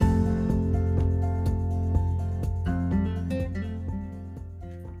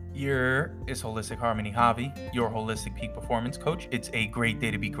Here is Holistic Harmony Javi, your holistic peak performance coach. It's a great day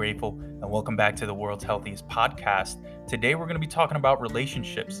to be grateful, and welcome back to the world's healthiest podcast. Today, we're going to be talking about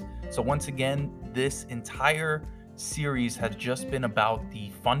relationships. So, once again, this entire series has just been about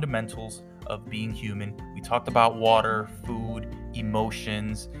the fundamentals of being human. We talked about water, food,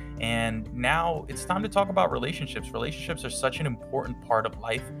 emotions, and now it's time to talk about relationships. Relationships are such an important part of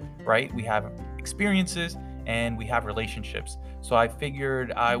life, right? We have experiences and we have relationships. So I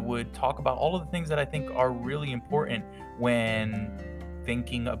figured I would talk about all of the things that I think are really important when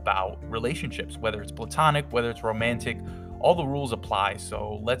thinking about relationships, whether it's platonic, whether it's romantic, all the rules apply.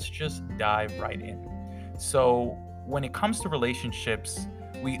 So let's just dive right in. So when it comes to relationships,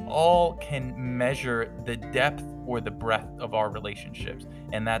 we all can measure the depth or the breadth of our relationships,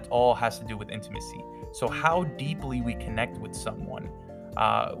 and that all has to do with intimacy. So how deeply we connect with someone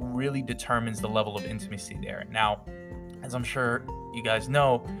really determines the level of intimacy there. Now, as I'm sure you guys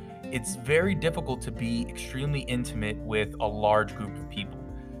know, it's very difficult to be extremely intimate with a large group of people,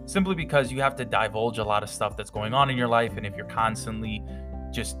 simply because you have to divulge a lot of stuff that's going on in your life. And if you're constantly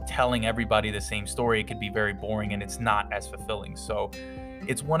just telling everybody the same story, it could be very boring and it's not as fulfilling. So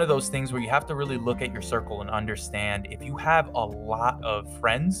it's one of those things where you have to really look at your circle and understand if you have a lot of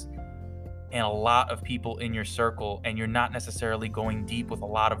friends and a lot of people in your circle and you're not necessarily going deep with a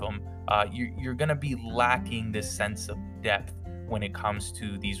lot of them, you're going to be lacking this sense of depth when it comes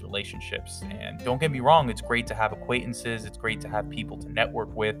to these relationships. And don't get me wrong, it's great to have acquaintances, it's great to have people to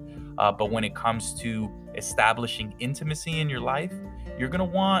network with, but when it comes to establishing intimacy in your life, you're going to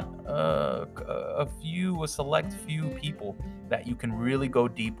want a select few people that you can really go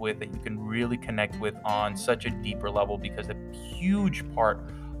deep with, that you can really connect with on such a deeper level, because a huge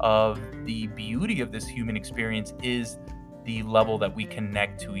part of the beauty of this human experience is the level that we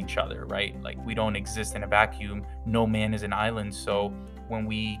connect to each other, right? Like, we don't exist in a vacuum. No man is an island. So when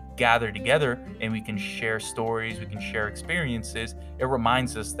we gather together and we can share stories, we can share experiences, it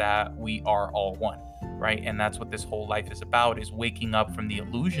reminds us that we are all one, right? And that's what this whole life is about, is waking up from the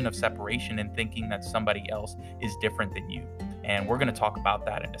illusion of separation and thinking that somebody else is different than you. And we're going to talk about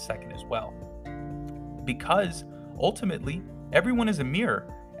that in a second as well. Because ultimately, everyone is a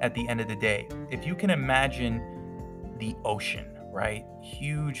mirror at the end of the day. If you can imagine the ocean, right?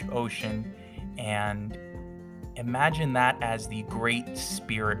 Huge ocean, and imagine that as the great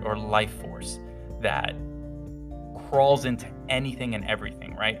spirit or life force that crawls into anything and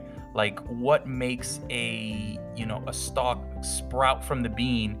everything, right? Like, what makes a stalk sprout from the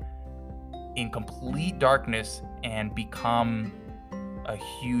bean in complete darkness and become a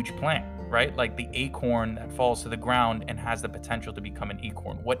huge plant, right? Like the acorn that falls to the ground and has the potential to become an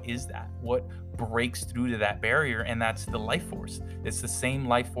acorn. What is that? What breaks through to that barrier? And that's the life force. It's the same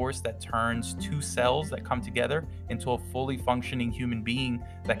life force that turns two cells that come together into a fully functioning human being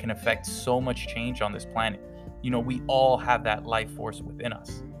that can affect so much change on this planet. We all have that life force within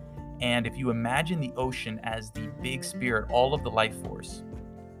us. And if you imagine the ocean as the big spirit, all of the life force,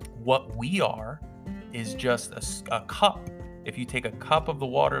 what we are is just a cup. If you take a cup of the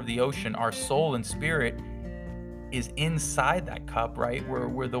water of the ocean, our soul and spirit is inside that cup, right?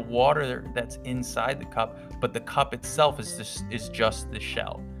 We're the water that's inside the cup, but the cup itself is just the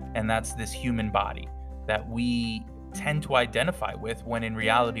shell. And that's this human body that we tend to identify with, when in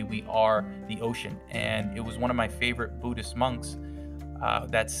reality we are the ocean. And it was one of my favorite Buddhist monks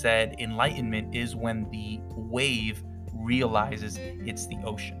that said enlightenment is when the wave realizes it's the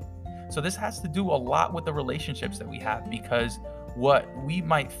ocean. So this has to do a lot with the relationships that we have, because what we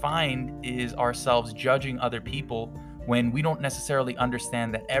might find is ourselves judging other people when we don't necessarily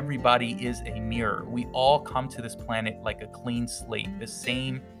understand that everybody is a mirror. We all come to this planet like a clean slate, the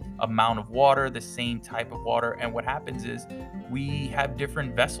same amount of water, the same type of water. And what happens is we have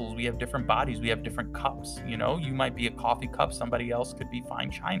different vessels, we have different bodies, we have different cups. You might be a coffee cup, somebody else could be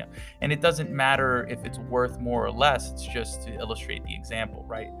fine china. And it doesn't matter if it's worth more or less, it's just to illustrate the example,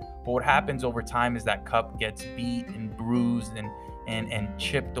 right? But what happens over time is that cup gets beat and bruised and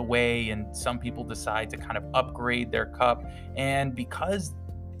chipped away, and some people decide to kind of upgrade their cup. And because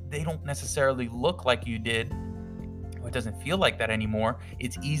they don't necessarily look like you did, or it doesn't feel like that anymore,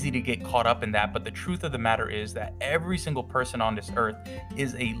 it's easy to get caught up in that. But the truth of the matter is that every single person on this earth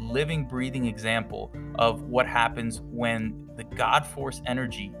is a living, breathing example of what happens when the God force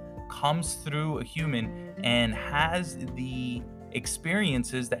energy comes through a human and has the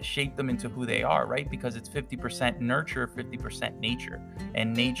experiences that shape them into who they are, right? Because it's 50% nurture, 50% nature,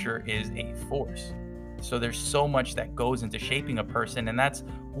 and nature is a force. So there's so much that goes into shaping a person, and that's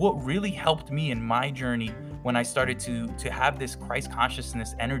what really helped me in my journey when I started to have this Christ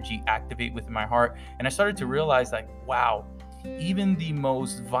consciousness energy activate within my heart. And I started to realize, like, wow, even the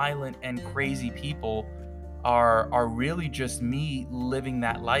most violent and crazy people are really just me living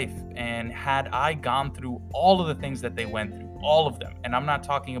that life. And had I gone through all of the things that they went through, all of them, and I'm not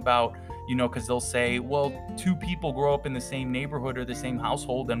talking about, because they'll say, well, two people grow up in the same neighborhood or the same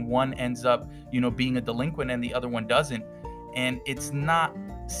household, and one ends up, being a delinquent and the other one doesn't. And it's not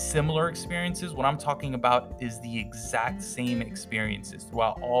similar experiences. What I'm talking about is the exact same experiences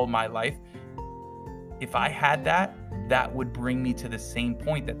throughout all my life. If I had that, that would bring me to the same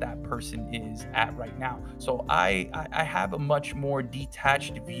point that that person is at right now. So I have a much more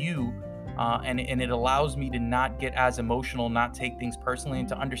detached view, and it allows me to not get as emotional, not take things personally, and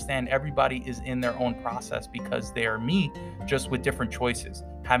to understand everybody is in their own process because they are me, just with different choices,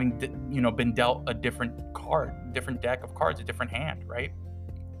 having been dealt a different card, different deck of cards, a different hand, right?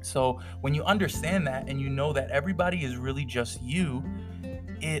 So when you understand that and you know that everybody is really just you,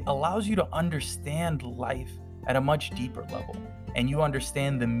 it allows you to understand life at a much deeper level. And you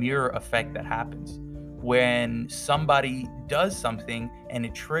understand the mirror effect that happens. When somebody does something and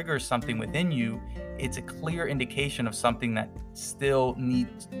it triggers something within you, it's a clear indication of something that still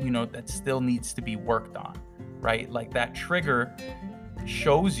needs to be worked on, right? Like that trigger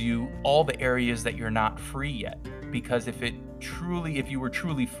shows you all the areas that you're not free yet. Because if you were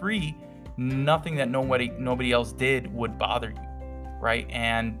truly free, nothing that nobody else did would bother you, right?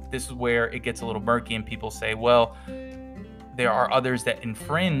 And this is where it gets a little murky and people say, well, there are others that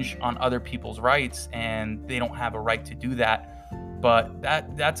infringe on other people's rights and they don't have a right to do that. But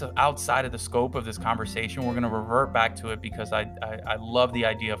that's outside of the scope of this conversation. We're going to revert back to it because I love the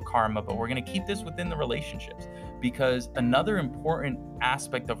idea of karma, but we're going to keep this within the relationships, because another important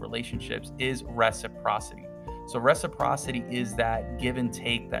aspect of relationships is reciprocity. So reciprocity is that give and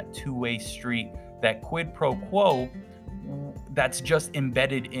take, that two-way street, that quid pro quo that's just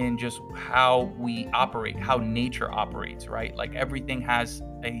embedded in just how we operate, how nature operates, right? Like everything has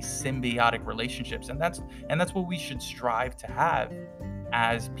a symbiotic relationships, and that's what we should strive to have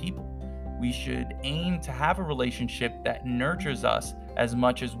as people. We should aim to have a relationship that nurtures us as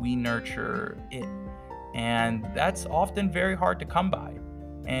much as we nurture it. And that's often very hard to come by.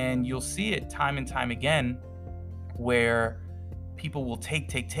 And you'll see it time and time again where people will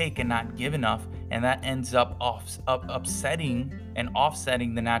take and not give enough, and that ends up upsetting and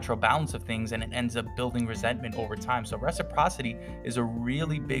offsetting the natural balance of things, and it ends up building resentment over time. So reciprocity is a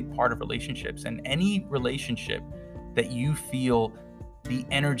really big part of relationships, and any relationship that you feel the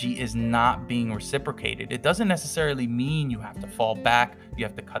energy is not being reciprocated, it doesn't necessarily mean you have to fall back, you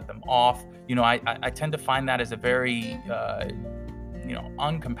have to cut them off. I tend to find that as a very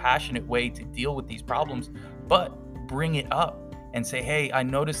uncompassionate way to deal with these problems, but bring it up and say, hey, I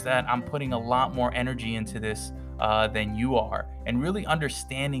noticed that I'm putting a lot more energy into this than you are, and really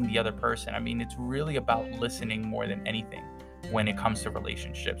understanding the other person. I mean, it's really about listening more than anything when it comes to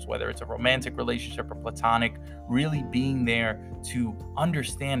relationships, whether it's a romantic relationship or platonic, really being there to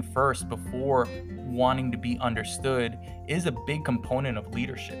understand first before wanting to be understood is a big component of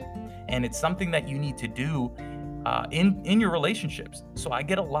leadership. And it's something that you need to do in your relationships. So I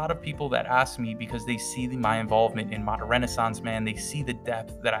get a lot of people that ask me, because they see my involvement in Modern Renaissance Man, they see the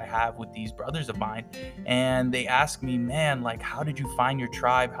depth that I have with these brothers of mine, and they ask me, man, like, how did you find your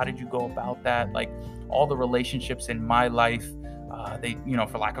tribe? How did you go about that? Like, all the relationships in my life, they,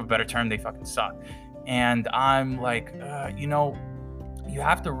 for lack of a better term, they fucking suck. And I'm like, you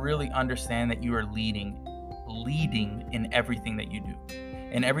have to really understand that you are leading in everything that you do.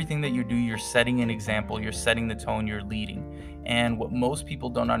 In everything that you do, you're setting an example, you're setting the tone, you're leading. And what most people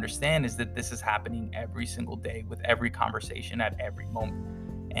don't understand is that this is happening every single day with every conversation at every moment.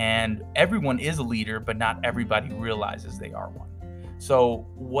 And everyone is a leader, but not everybody realizes they are one. So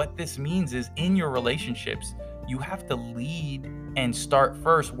what this means is, in your relationships, you have to lead and start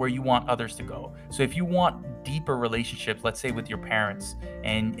first where you want others to go. So if you want deeper relationships, let's say with your parents,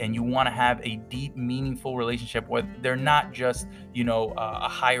 and you want to have a deep, meaningful relationship where they're not just, a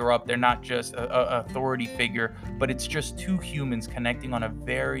higher up, they're not just a authority figure, but it's just two humans connecting on a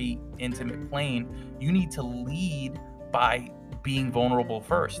very intimate plane, you need to lead by being vulnerable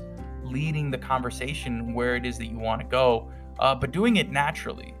first, leading the conversation where it is that you want to go, but doing it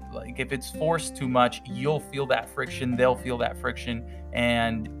naturally. Like, if it's forced too much, you'll feel that friction, they'll feel that friction,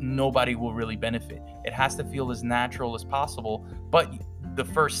 and nobody will really benefit. It has to feel as natural as possible. But the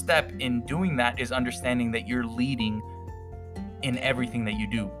first step in doing that is understanding that you're leading in everything that you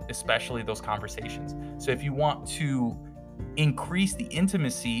do, especially those conversations. So if you want to increase the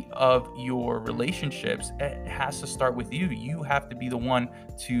intimacy of your relationships, it has to start with you. You have to be the one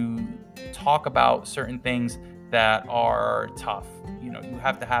to talk about certain things that are tough. You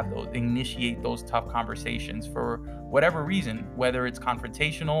have to have initiate those tough conversations for whatever reason, whether it's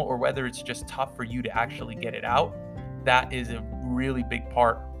confrontational or whether it's just tough for you to actually get it out, that is a really big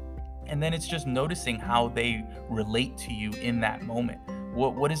part. And then it's just noticing how they relate to you in that moment.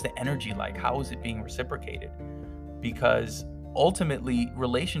 What is the energy like? How is it being reciprocated? Because ultimately,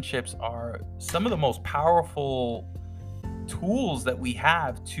 relationships are some of the most powerful tools that we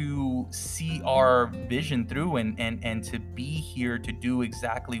have to see our vision through, and to be here to do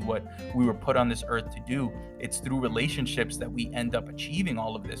exactly what we were put on this earth to do. It's through relationships that we end up achieving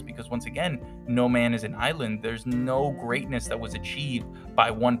all of this, because once again, no man is an island. There's no greatness that was achieved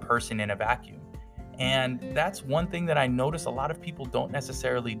by one person in a vacuum. And that's one thing that I notice a lot of people don't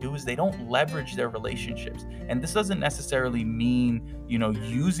necessarily do, is they don't leverage their relationships. And this doesn't necessarily mean,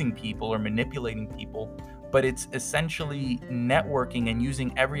 using people or manipulating people, but it's essentially networking and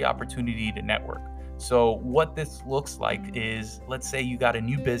using every opportunity to network. So what this looks like is, let's say you got a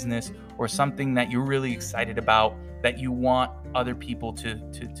new business or something that you're really excited about that you want other people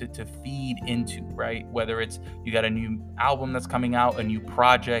to feed into, right? Whether it's you got a new album that's coming out, a new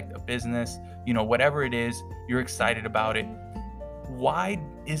project, a business, whatever it is, you're excited about it. Why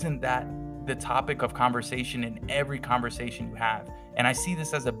isn't that the topic of conversation in every conversation you have? And I see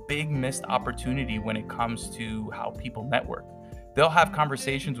this as a big missed opportunity when it comes to how people network. They'll have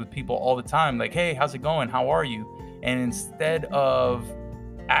conversations with people all the time, like, hey, how's it going? How are you? And instead of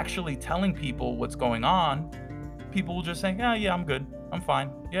actually telling people what's going on, people will just say, yeah, I'm good. I'm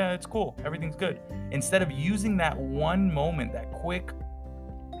fine. Yeah, it's cool. Everything's good. Instead of using that one moment, that quick,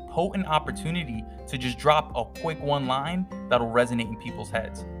 potent opportunity to just drop a quick one line that'll resonate in people's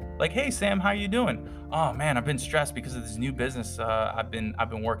heads. Like, hey Sam, how you doing? Oh man, I've been stressed because of this new business I've been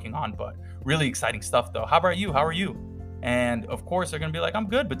working on, but really exciting stuff though. How about you? How are you? And of course they're gonna be like, I'm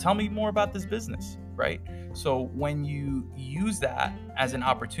good, but tell me more about this business, right? So when you use that as an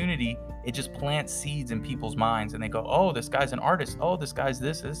opportunity, it just plants seeds in people's minds, and they go, oh, this guy's an artist. Oh, this guy's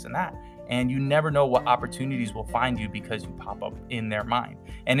this and that. And you never know what opportunities will find you because you pop up in their mind.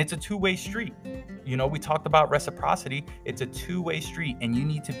 And it's a two-way street. We talked about reciprocity. It's a two-way street, and you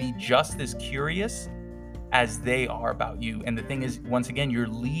need to be just as curious as they are about you. And the thing is, once again, you're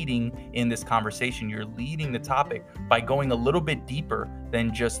leading in this conversation. You're leading the topic by going a little bit deeper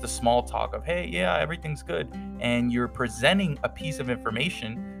than just the small talk of, hey, yeah, everything's good. And you're presenting a piece of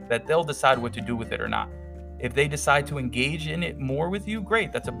information that they'll decide what to do with it or not. If they decide to engage in it more with you,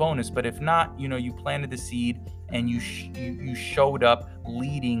 great, that's a bonus. But if not, you planted the seed, and you showed up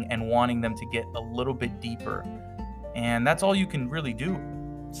leading and wanting them to get a little bit deeper. And that's all you can really do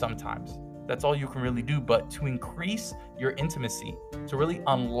sometimes. That's all you can really do. But to increase your intimacy, to really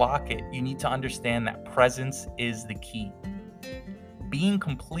unlock it, you need to understand that presence is the key. Being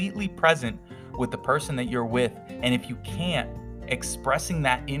completely present with the person that you're with, and if you can't, expressing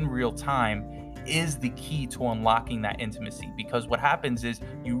that in real time is the key to unlocking that intimacy. Because what happens is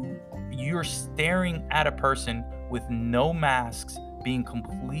you're staring at a person with no masks, being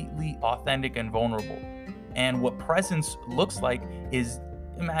completely authentic and vulnerable. And what presence looks like is,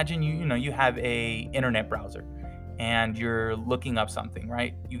 imagine you have a internet browser and you're looking up something,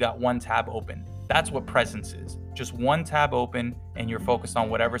 right? You got one tab open. That's what presence is. Just one tab open, and you're focused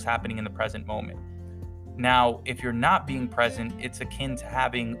on whatever's happening in the present moment. Now, if you're not being present, it's akin to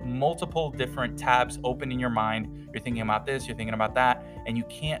having multiple different tabs open in your mind. You're thinking about this, you're thinking about that, and you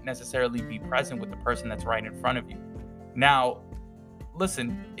can't necessarily be present with the person that's right in front of you. Now,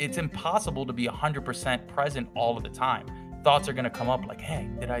 listen, it's impossible to be 100% present all of the time. Thoughts are going to come up like, hey,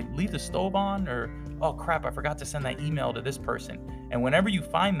 did I leave the stove on? Or, oh crap, I forgot to send that email to this person. And whenever you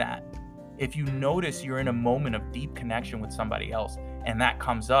find that, if you notice you're in a moment of deep connection with somebody else and that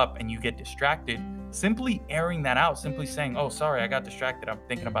comes up and you get distracted, simply airing that out, simply saying, oh, sorry, I got distracted. I'm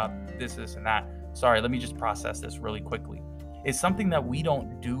thinking about this and that. Sorry, let me just process this really quickly. It's something that we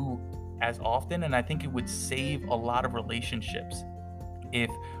don't do as often. And I think it would save a lot of relationships if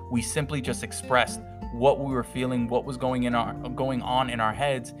we simply just expressed what we were feeling, what was going on in our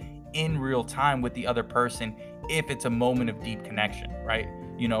heads in real time with the other person, if it's a moment of deep connection, right?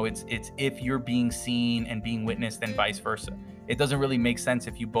 It's if you're being seen and being witnessed and vice versa. It doesn't really make sense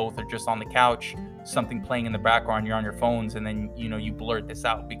if you both are just on the couch, something playing in the background, you're on your phones, and then you blurt this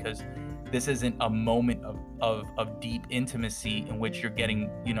out, because this isn't a moment of deep intimacy in which you're getting,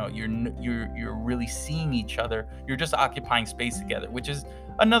 you're really seeing each other. You're just occupying space together, which is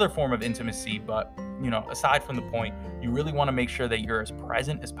another form of intimacy. But aside from the point, you really want to make sure that you're as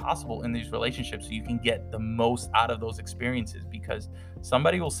present as possible in these relationships so you can get the most out of those experiences, because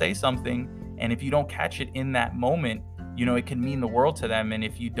somebody will say something, and if you don't catch it in that moment, it can mean the world to them. And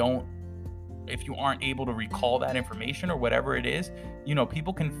if you don't if you aren't able to recall that information or whatever it is,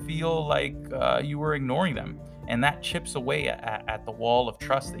 people can feel like you were ignoring them. And that chips away at the wall of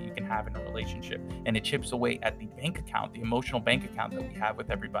trust that you can have in a relationship. And it chips away at the bank account, the emotional bank account that we have with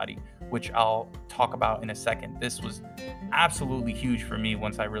everybody, which I'll talk about in a second. This was absolutely huge for me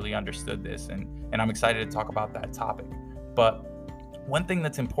once I really understood this. And I'm excited to talk about that topic. But one thing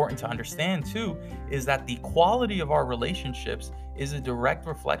that's important to understand too is that the quality of our relationships is a direct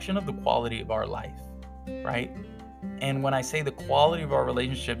reflection of the quality of our life, right? And when I say the quality of our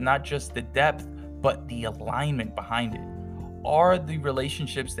relationship, not just the depth, but the alignment behind it. Are the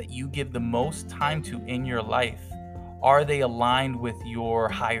relationships that you give the most time to in your life, are they aligned with your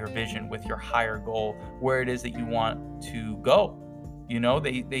higher vision, with your higher goal, where it is that you want to go?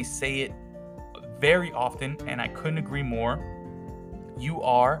 They say it very often, and I couldn't agree more. You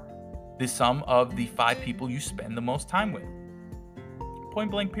are the sum of the 5 people you spend the most time with. Point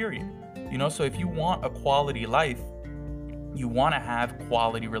blank, period. So if you want a quality life, you want to have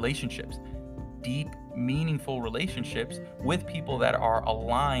quality relationships, deep, meaningful relationships with people that are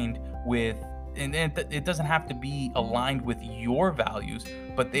aligned with, and it doesn't have to be aligned with your values,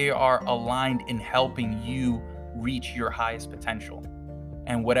 but they are aligned in helping you reach your highest potential.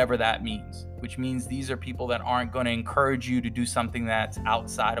 And whatever that means, which means these are people that aren't going to encourage you to do something that's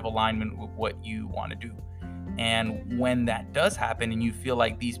outside of alignment with what you want to do. And when that does happen and you feel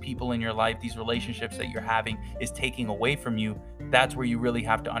like these people in your life, these relationships that you're having is taking away from you, that's where you really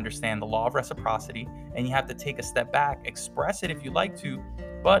have to understand the law of reciprocity, and you have to take a step back, express it if you like to,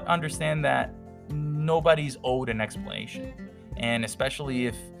 but understand that nobody's owed an explanation. And especially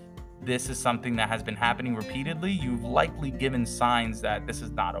if this is something that has been happening repeatedly, you've likely given signs that this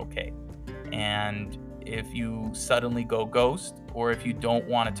is not okay. And if you suddenly go ghost, or if you don't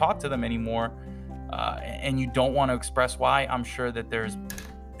want to talk to them anymore, and you don't want to express why, I'm sure that there's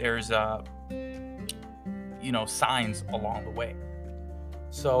signs along the way.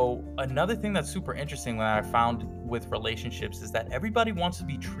 So another thing that's super interesting that I found with relationships is that everybody wants to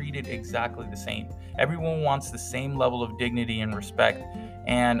be treated exactly the same. Everyone wants the same level of dignity and respect.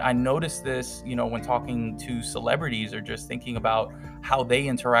 And I noticed this, when talking to celebrities or just thinking about how they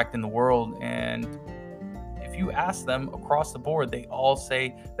interact in the world. And if you ask them across the board, they all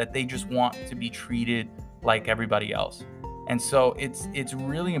say that they just want to be treated like everybody else. And so it's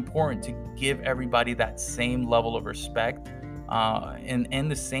really important to give everybody that same level of respect,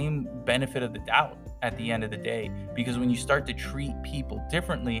 and the same benefit of the doubt at the end of the day. Because when you start to treat people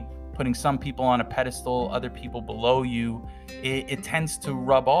differently, putting some people on a pedestal, other people below you, it tends to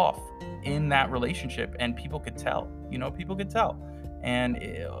rub off in that relationship, and people could tell. And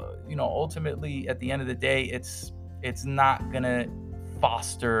ultimately at the end of the day, it's not gonna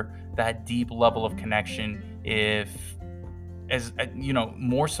foster that deep level of connection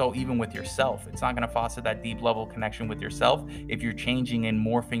more so even with yourself. It's not going to foster that deep level connection with yourself if you're changing and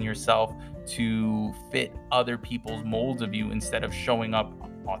morphing yourself to fit other people's molds of you instead of showing up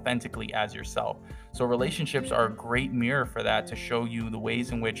authentically as yourself. So relationships are a great mirror for that, to show you the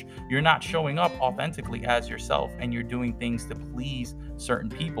ways in which you're not showing up authentically as yourself, and you're doing things to please certain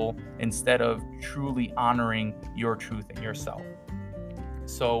people instead of truly honoring your truth and yourself.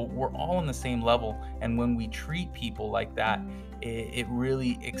 So we're all on the same level, and when we treat people like that, it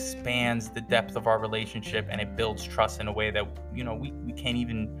really expands the depth of our relationship, and it builds trust in a way that we can't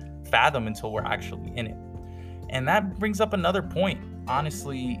even fathom until we're actually in it. And that brings up another point.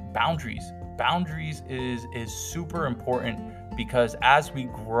 Honestly, boundaries is super important, because as we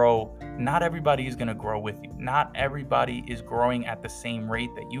grow, not everybody is going to grow with you. Not everybody is growing at the same rate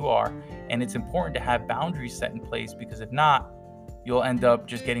that you are, and it's important to have boundaries set in place, because if not, you'll end up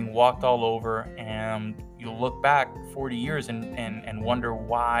just getting walked all over, and you'll look back 40 years and wonder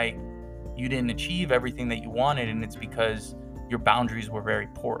why you didn't achieve everything that you wanted. And it's because your boundaries were very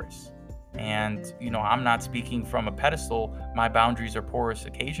porous. And, I'm not speaking from a pedestal. My boundaries are porous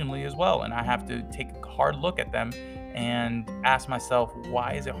occasionally as well. And I have to take a hard look at them and ask myself,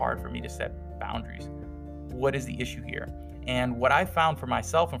 why is it hard for me to set boundaries? What is the issue here? And what I found for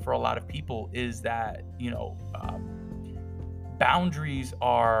myself and for a lot of people is that, boundaries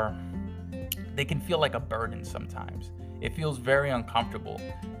they can feel like a burden sometimes. It feels very uncomfortable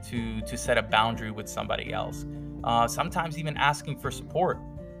to set a boundary with somebody else. Sometimes even asking for support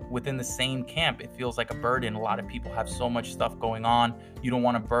within the same camp, it feels like a burden. A lot of people have so much stuff going on. You don't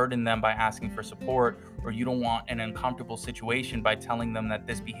want to burden them by asking for support, or you don't want an uncomfortable situation by telling them that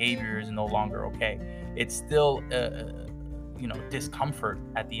this behavior is no longer okay. It's still, discomfort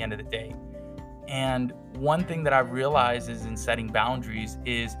at the end of the day. And one thing that I've realized is in setting boundaries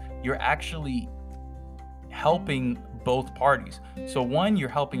is you're actually helping both parties. So one, you're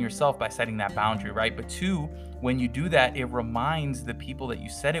helping yourself by setting that boundary, right? But two, when you do that, it reminds the people that you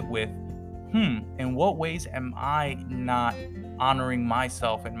set it with, in what ways am I not honoring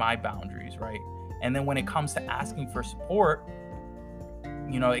myself and my boundaries, right? And then when it comes to asking for support,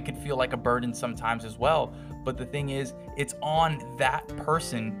 it could feel like a burden sometimes as well. But the thing is, it's on that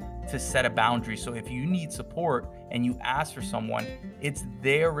person to set a boundary. So if you need support and you ask for someone, it's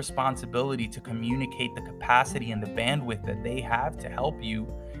their responsibility to communicate the capacity and the bandwidth that they have to help you.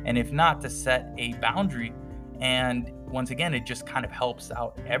 And if not, to set a boundary. And once again, it just kind of helps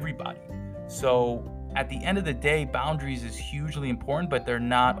out everybody. So at the end of the day, boundaries is hugely important, but they're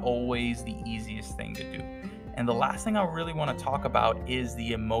not always the easiest thing to do. And the last thing I really want to talk about is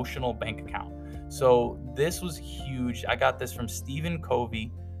the emotional bank account. So this was huge. I got this from Stephen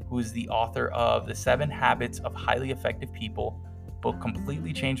Covey, who is the author of The 7 Habits of Highly Effective People. Book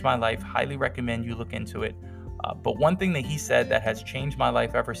completely changed my life. Highly recommend you look into it. But one thing that he said that has changed my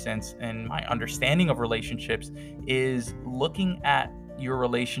life ever since, and my understanding of relationships, is looking at your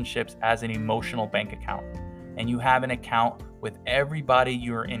relationships as an emotional bank account. And you have an account with everybody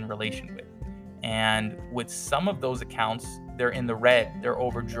you're in relation with. And with some of those accounts, they're in the red, they're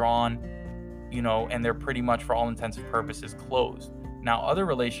overdrawn, and they're pretty much, for all intents and purposes, closed. Now, other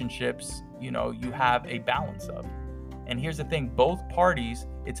relationships, you have a balance of. And here's the thing, both parties,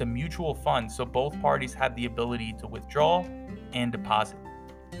 it's a mutual fund. So both parties have the ability to withdraw and deposit.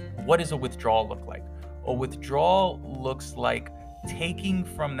 What does a withdrawal look like? A withdrawal looks like taking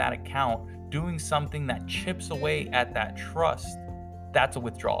from that account, doing something that chips away at that trust. That's a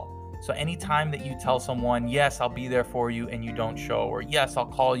withdrawal. So anytime that you tell someone, yes, I'll be there for you, and you don't show, or yes, I'll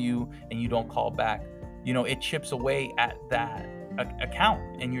call you and you don't call back, it chips away at that account,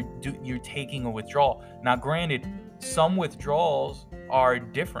 and you're taking a withdrawal. Now, granted, some withdrawals are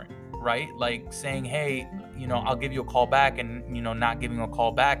different, right? Like saying, hey, I'll give you a call back, and, not giving a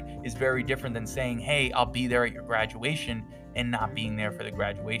call back is very different than saying, hey, I'll be there at your graduation, and not being there for the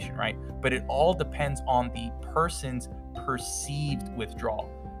graduation, right? But it all depends on the person's perceived withdrawal.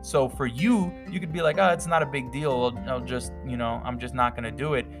 So for you could be like, oh, it's not a big deal. I'll just, I'm just not going to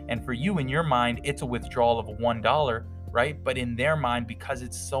do it. And for you, in your mind, it's a withdrawal of $1, right? But in their mind, because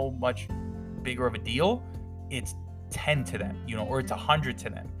it's so much bigger of a deal, it's 10 to them, or it's 100 to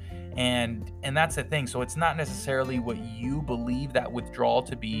them. And that's the thing. So it's not necessarily what you believe that withdrawal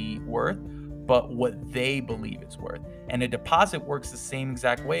to be worth, but what they believe it's worth. And a deposit works the same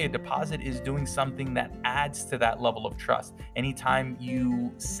exact way. A deposit is doing something that adds to that level of trust. Anytime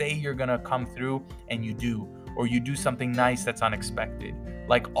you say you're going to come through and you do, or you do something nice that's unexpected,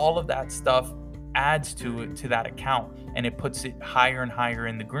 like all of that stuff adds to that account, and it puts it higher and higher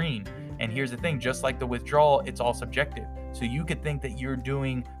in the green. And here's the thing, just like the withdrawal, it's all subjective. So you could think that you're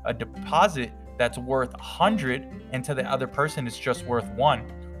doing a deposit that's worth 100, and to the other person it's just worth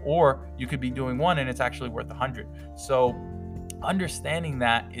 1. Or you could be doing 1 and it's actually worth 100. So understanding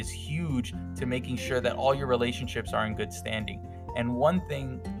that is huge to making sure that all your relationships are in good standing. And one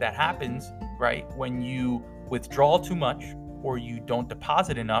thing that happens, right, when you withdraw too much or you don't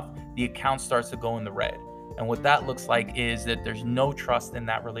deposit enough, the account starts to go in the red. And what that looks like is that there's no trust in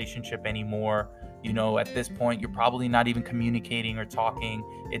that relationship anymore. At this point, you're probably not even communicating or talking.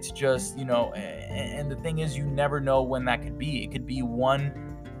 It's just, and the thing is, you never know when that could be. It could be one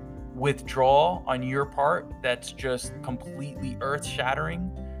withdrawal on your part that's just completely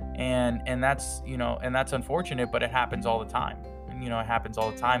earth-shattering, and that's unfortunate, but it happens all the time. It happens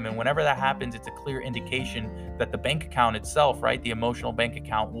all the time. And whenever that happens, it's a clear indication that the bank account itself, right, the emotional bank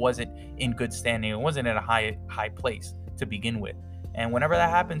account, wasn't in good standing. It wasn't at a high place to begin with. And whenever that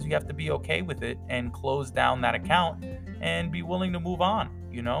happens, you have to be okay with it and close down that account and be willing to move on,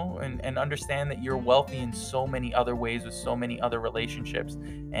 and understand that you're wealthy in so many other ways with so many other relationships,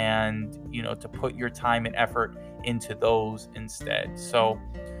 and, to put your time and effort into those instead. So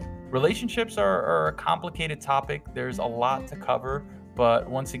relationships are a complicated topic. There's a lot to cover. But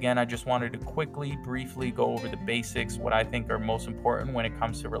once again, I just wanted to briefly go over the basics, what I think are most important when it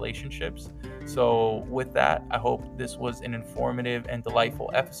comes to relationships. So with that, I hope this was an informative and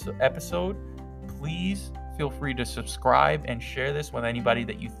delightful episode. Please feel free to subscribe and share this with anybody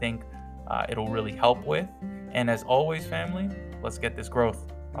that you think it'll really help with. And as always, family, let's get this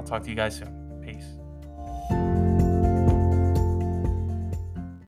growth. I'll talk to you guys soon. Peace.